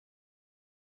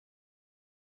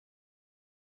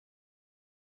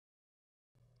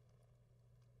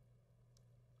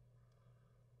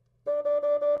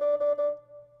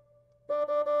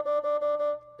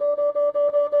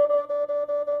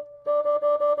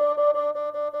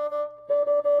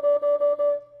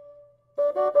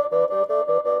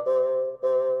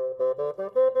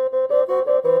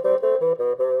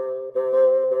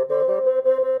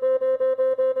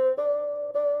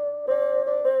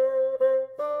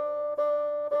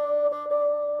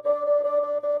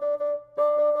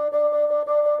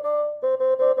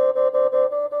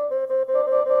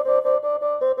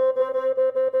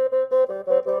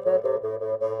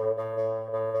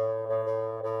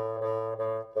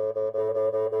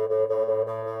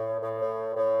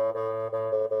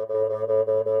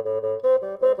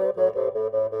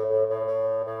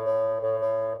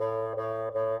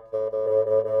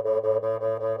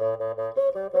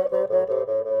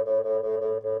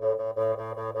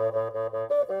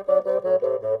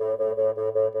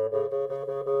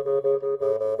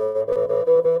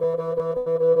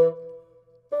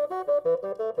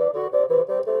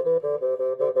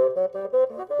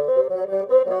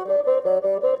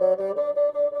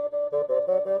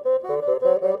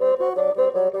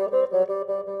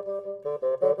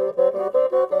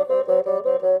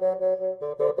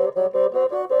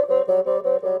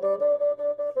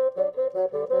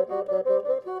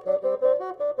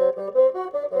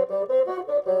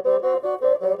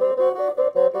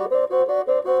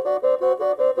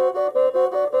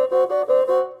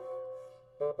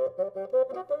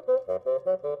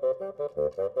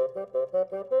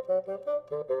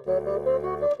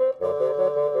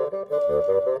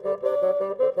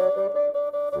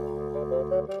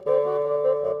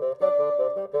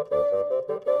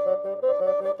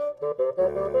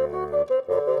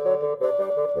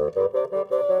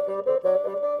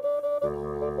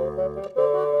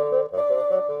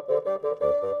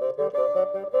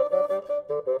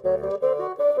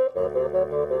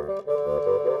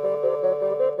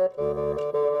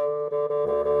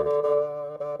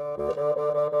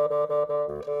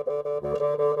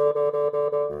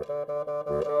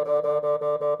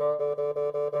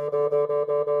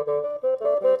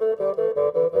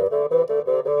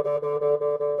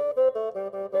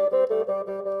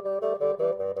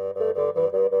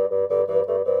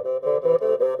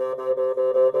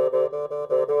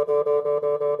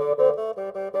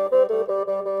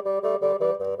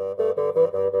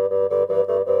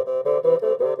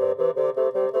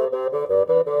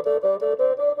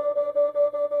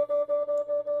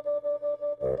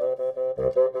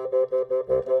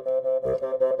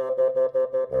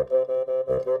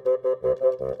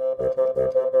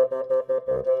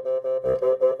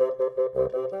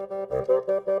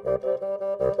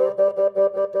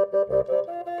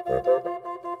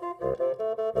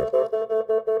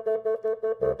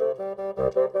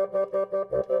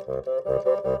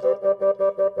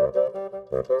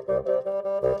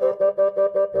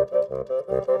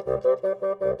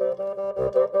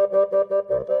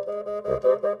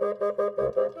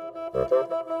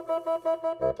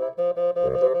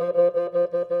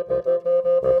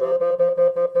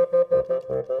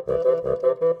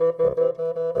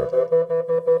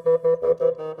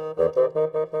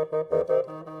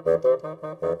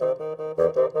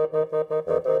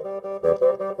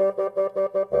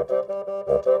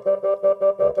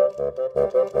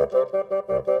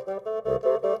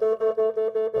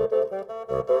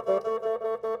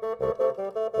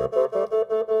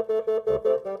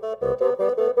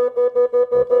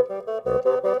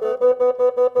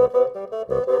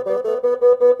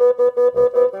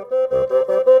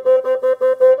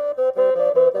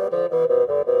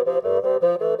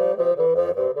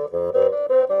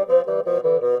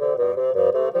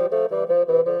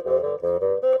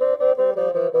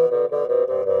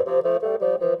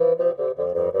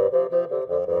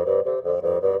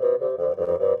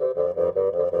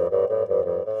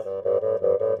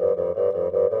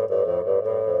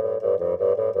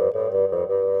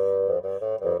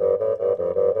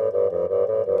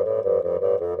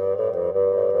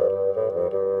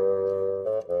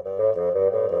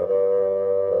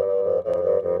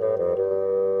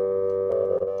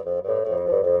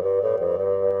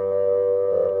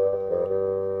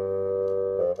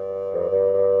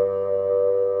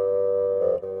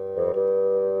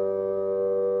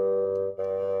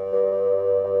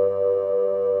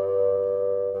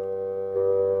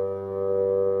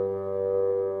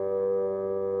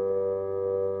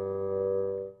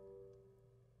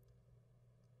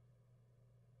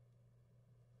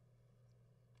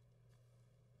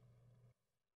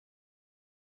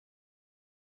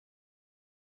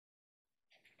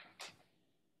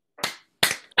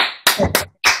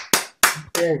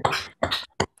Good.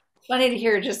 Funny to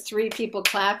hear just three people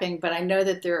clapping, but I know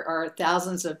that there are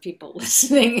thousands of people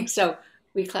listening, so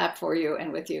we clap for you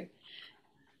and with you.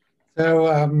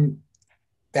 So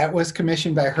that was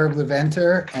commissioned by Herb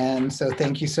Leventer, and so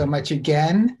thank you so much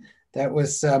again. That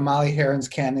was Molly Herron's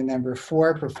Canon No.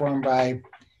 4, performed by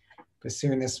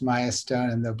bassoonist Maya Stone,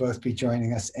 and they'll both be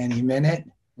joining us any minute.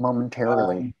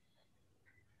 Momentarily.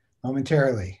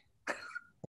 Momentarily.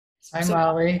 Hi, So-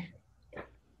 Molly.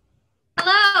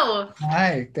 Hello.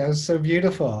 Hi, that was so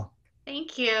beautiful.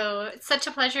 Thank you. It's such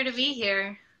a pleasure to be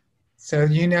here. So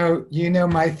you know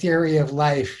my theory of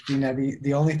life. You know,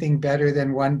 the only thing better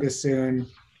than one bassoon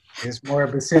is more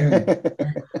bassoon.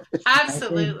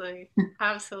 Absolutely.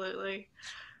 Absolutely.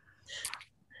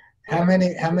 How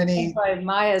many By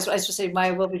Maya, I was just say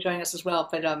Maya will be joining us as well,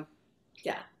 but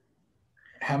yeah.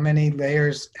 how many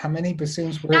layers, how many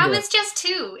bassoons were That there? was just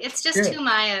two. It's just Good. two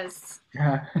Mayas.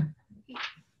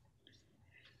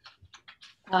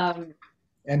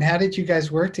 And how did you guys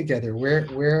work together? Where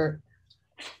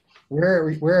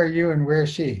are you and where is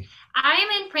she? I'm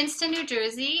in Princeton, New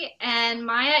Jersey, and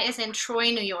Maya is in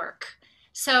Troy, New York.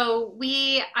 So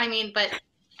but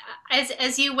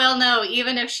as you well know,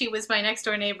 even if she was my next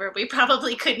door neighbor, we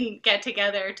probably couldn't get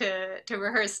together to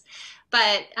rehearse.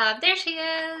 But there she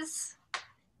is.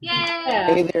 Yay!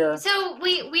 Hey there. So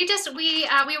we were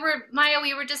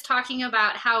just talking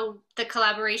about how the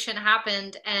collaboration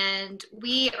happened, and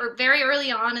we are very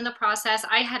early on in the process.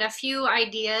 I had a few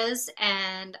ideas,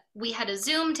 and we had a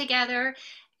Zoom together,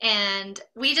 and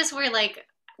we just were like,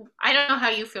 I don't know how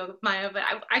you feel, Maya, but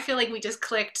I feel like we just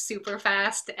clicked super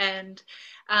fast, and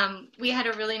we had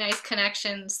a really nice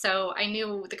connection. So I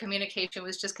knew the communication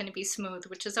was just going to be smooth,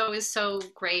 which is always so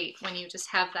great when you just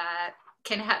have that,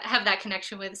 have that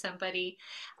connection with somebody.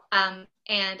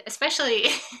 And especially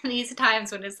in these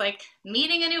times when it's like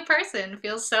meeting a new person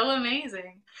feels so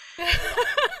amazing.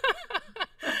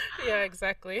 Yeah,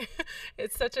 exactly.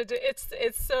 It's such a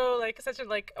it's so like such a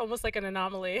like almost like an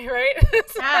anomaly, right?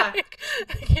 It's Yeah. like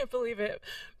I can't believe it.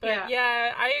 Yeah. But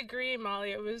yeah, I agree,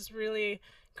 Molly. It was really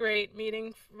great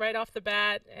meeting right off the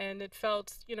bat, and it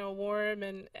felt, warm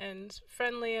and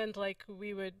friendly, and like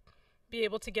we would be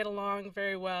able to get along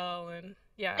very well, and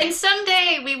yeah. And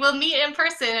someday we will meet in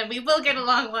person and we will get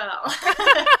along well.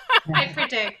 I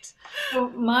predict. So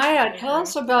Maya, tell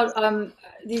us about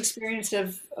the experience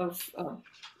of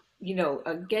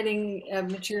getting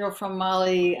material from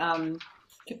Molly,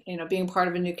 being part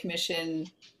of a new commission.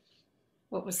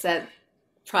 What was that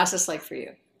process like for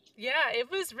you? Yeah,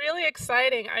 it was really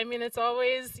exciting. I mean, it's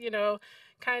always,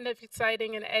 kind of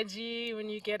exciting and edgy when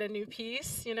you get a new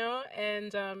piece,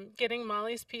 and getting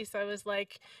Molly's piece, I was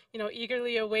like,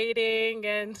 eagerly awaiting.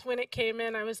 And when it came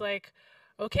in, I was like,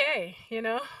 okay,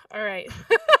 all right.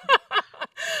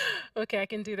 Okay, I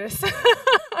can do this.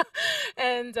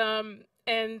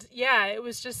 And yeah, it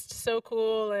was just so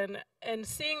cool, and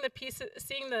seeing the pieces,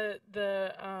 seeing the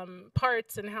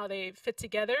parts and how they fit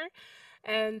together.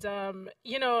 And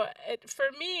for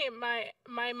me,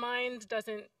 my mind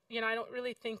doesn't, I don't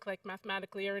really think like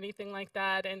mathematically or anything like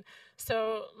that. And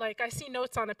so like I see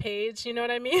notes on a page, you know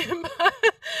what I mean?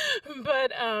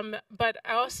 But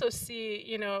I also see,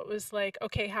 it was like,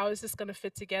 okay, how is this going to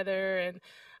fit together? And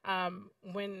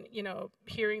when,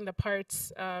 hearing the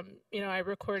parts, I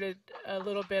recorded a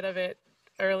little bit of it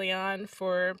early on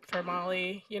for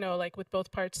Molly, like with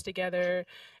both parts together,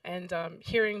 and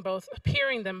hearing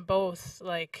them both,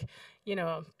 like,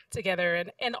 together,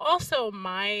 and also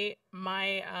my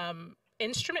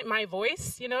instrument, my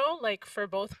voice, like for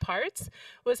both parts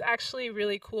was actually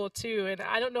really cool too. And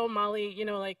I don't know, Molly,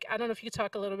 like, I don't know if you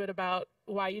talk a little bit about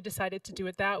why you decided to do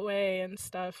it that way and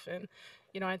stuff. And,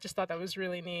 I just thought that was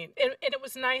really neat. And it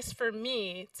was nice for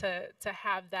me to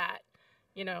have that,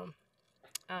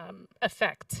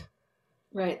 effect.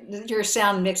 Right, your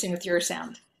sound mixing with your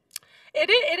sound. It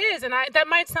is, and that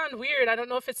might sound weird. I don't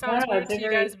know if it sounds No, weird it's to you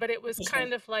very guys, but it was interesting.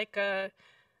 kind of like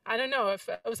I don't know, if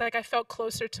it was like I felt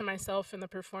closer to myself in the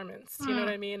performance. You know what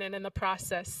I mean? And in the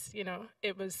process,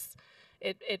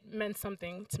 it meant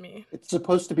something to me. It's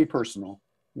supposed to be personal,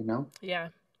 Yeah.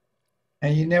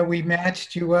 And we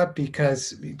matched you up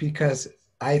because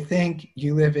I think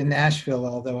you live in Nashville,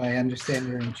 although I understand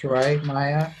you're in Troy,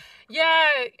 Maya.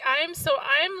 Yeah, I'm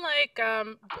like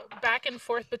back and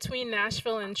forth between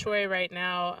Nashville and Troy right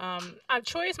now.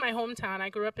 Troy is my hometown. I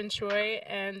grew up in Troy,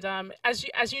 and as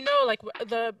you know, like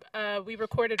we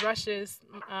recorded Rushes,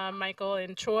 Michael,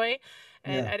 in Troy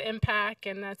at Impact,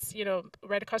 and that's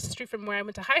right across the street from where I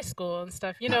went to high school and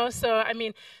stuff. So I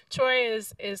mean, Troy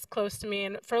is close to me,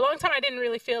 and for a long time I didn't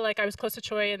really feel like I was close to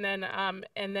Troy, and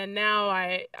then now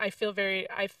I feel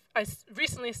I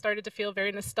recently started to feel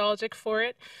very nostalgic for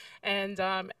it, and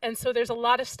so there's a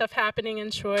lot of stuff happening in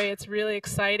Troy. It's really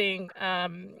exciting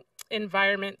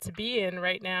environment to be in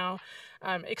right now,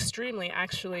 extremely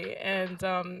actually, and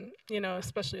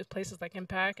especially with places like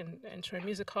Impact and Troy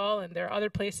Music Hall, and there are other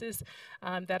places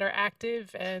that are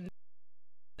active, and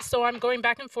so I'm going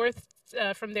back and forth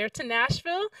from there to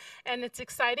Nashville, and it's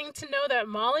exciting to know that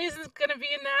Molly is going to be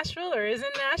in Nashville or is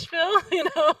in Nashville,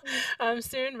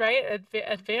 soon, right,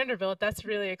 at Vanderbilt. That's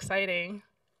really exciting.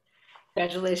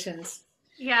 Congratulations.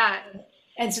 Yeah.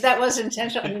 And so that was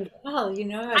intentional. I mean, well,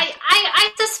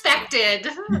 I suspected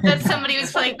that somebody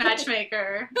was playing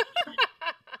matchmaker.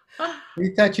 We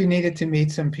thought you needed to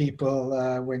meet some people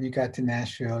when you got to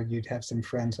Nashville. You'd have some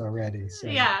friends already. So.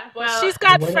 Yeah. Well, she's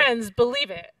got friends, believe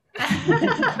it.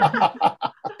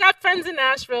 Got friends in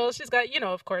Nashville. She's got,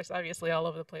 of course, obviously all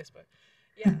over the place, but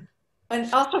yeah.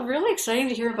 And also really exciting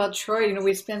to hear about Troy.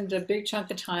 We spend a big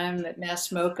chunk of time at Mass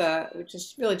MoCA, which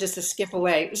is really just a skip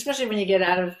away, especially when you get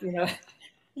out of,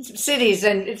 cities,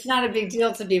 and it's not a big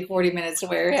deal to be 40 minutes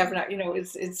away or half an hour,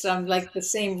 it's like the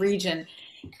same region.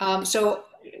 So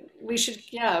we should,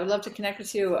 I would love to connect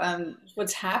with you on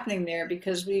what's happening there,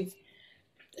 because we've,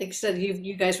 like I said,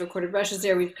 you guys recorded Rushes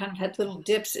there. We've kind of had little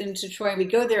dips into Troy. We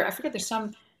go there. I forget, there's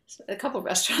a couple of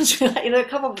restaurants, a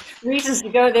couple of reasons to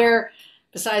go there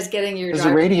besides getting your. There's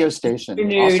a radio station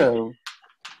renewed. Also.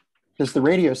 There's the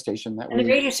radio station that the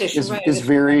radio station, is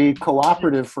very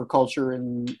cooperative for culture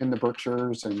in the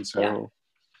Berkshires, and so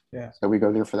so we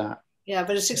go there for that. Yeah,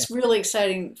 but it's just really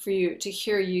exciting for you to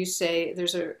hear you say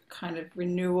there's a kind of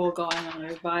renewal going on, a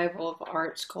revival of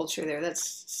arts culture there.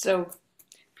 That's so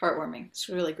heartwarming. It's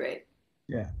really great.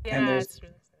 Yeah. Yeah, it's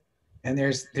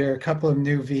really There are a couple of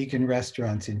new vegan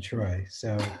restaurants in Troy.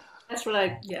 So That's what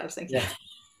I was thinking. yeah,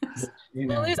 you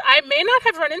well, know. Liz, I may not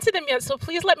have run into them yet, so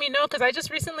please let me know because I just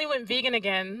recently went vegan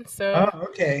again. So Oh,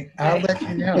 okay. I'll let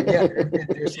you know. Yeah,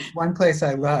 there's this one place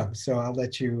I love, so I'll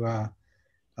let you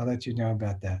know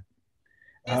about that.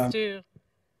 please do.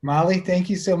 Molly, thank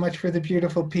you so much for the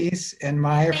beautiful piece, and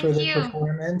Maya for Thank the you.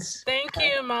 performance, Thank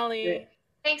you, Molly.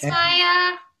 Thanks, and,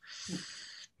 Maya.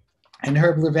 and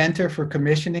Herb Leventer for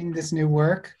commissioning this new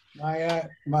work. Maya,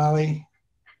 Molly,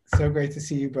 so great to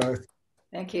see you both.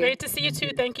 Thank you. Great to see you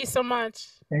too. Thank you so much.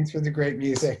 Thanks for the great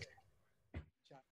music.